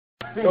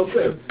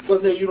Okay.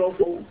 Someday you don't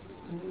fool.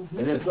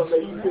 And then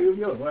someday you feel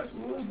young, right?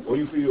 Or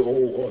you feel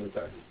old all the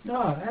time. No,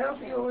 I don't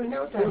feel old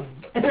no time.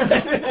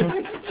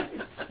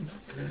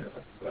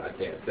 Well, I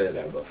can't say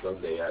that, but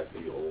someday I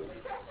feel old.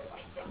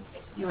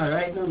 No,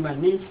 right now my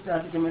knees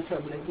started to give me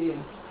trouble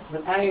again.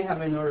 But I ain't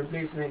having no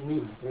replacement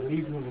knee.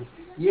 Believe me.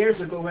 Years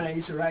ago when I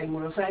used to ride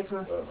motorcycle,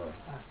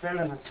 I fell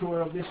and I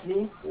tore up this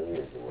knee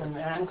and my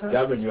ankle.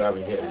 That when you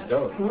haven't had it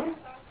done.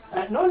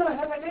 No, I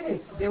never did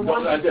it. They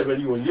No, I said when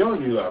you were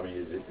young, you haven't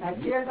had it. I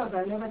teared up.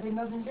 I never did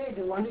nothing there.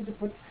 They wanted to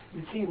put,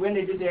 you see, when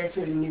they did the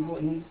X-ray, the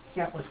knee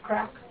cap was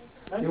cracked.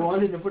 They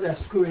wanted to put a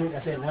screw in it.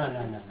 I said,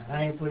 no.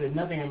 I ain't putting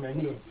nothing in my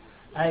knee.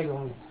 I ain't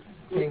going to.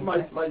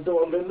 My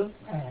daughter Linda,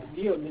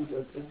 you have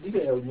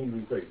knee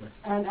replacement.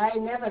 And I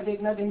never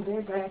did nothing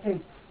there,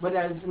 but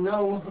as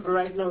now,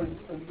 right now,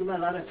 it's giving me a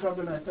lot of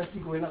trouble,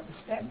 especially going up the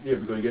steps. Yeah,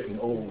 because you're getting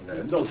old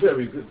now. No,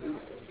 seriously,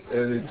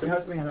 it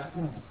helped me a lot.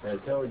 I'm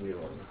telling you,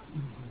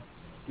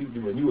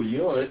 when you were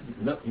young,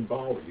 nothing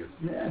bothered you.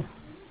 Yeah.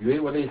 You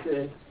hear what they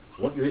say?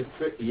 Once you hit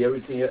 50,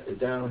 everything is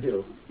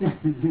downhill.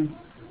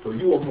 So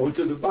you are more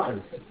to the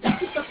bottom.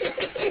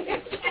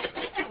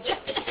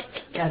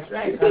 That's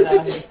right, but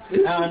on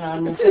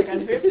the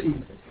second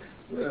 50.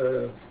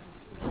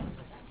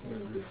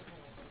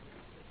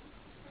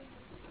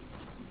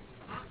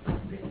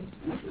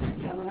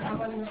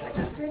 I'm on the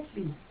second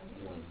 50.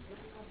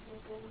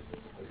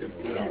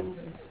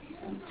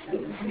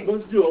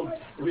 But you know,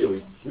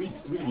 really,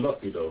 we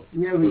lucky though.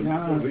 Yeah, we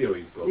are.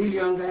 Really lucky. These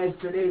young guys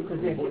today, because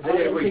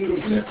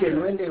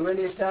when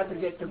they start to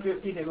get to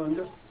 50, they're going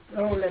to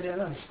let it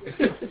run.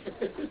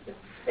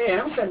 Hey,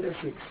 I'm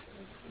 76.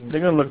 They're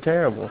gonna look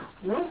terrible.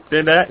 No?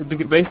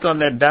 Based on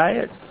their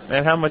diet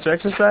and how much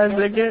exercise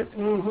they get.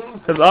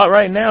 Because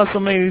right now, so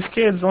many of these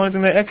kids, the only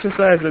thing they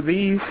exercise are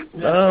these.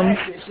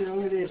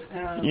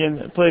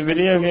 Play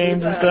video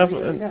games and stuff.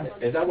 And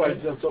that's why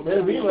so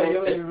many people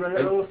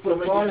run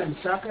football and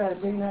soccer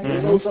and things like that.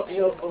 You know something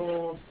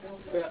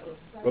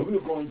when we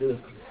were going to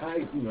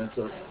high school and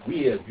so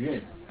we had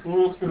gym.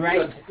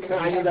 Right. They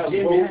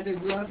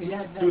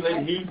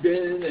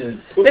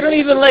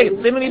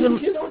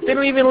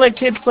don't even let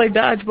kids play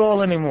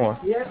dodgeball anymore.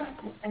 Yeah,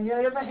 and you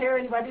ever hear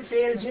anybody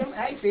fail gym?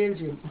 I failed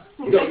gym.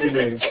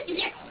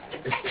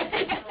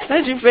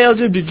 How'd you fail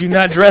gym? Did you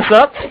not dress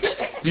up?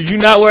 Did you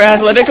not wear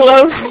athletic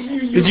clothes?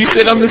 Did you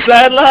sit on the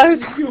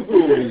sidelines? I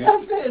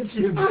failed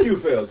gym. You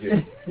failed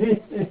gym.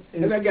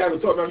 And that guy was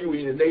talking about you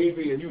in the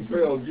Navy and you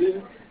failed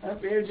gym. I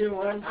failed gym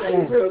one time.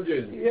 You failed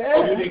gym? Yeah.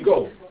 Oh, you didn't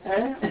go?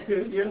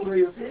 You don't go,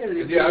 you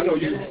failed. Yeah, I know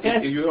you.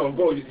 If you don't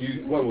go,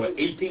 what,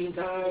 18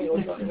 times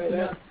or something like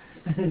that?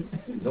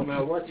 No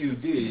matter what you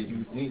did,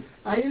 you need.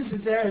 I used to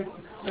tell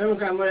my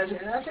grandmother,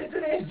 I said,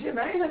 today's gym,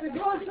 I ain't have to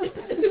go.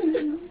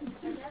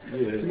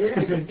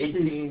 Yeah.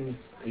 18,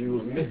 you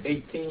were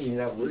 18,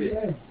 that was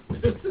it.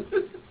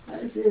 I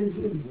said,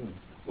 gym.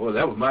 Well,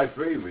 that was my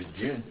favorite,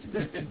 gin.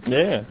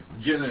 Yeah.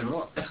 Gin and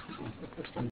rock.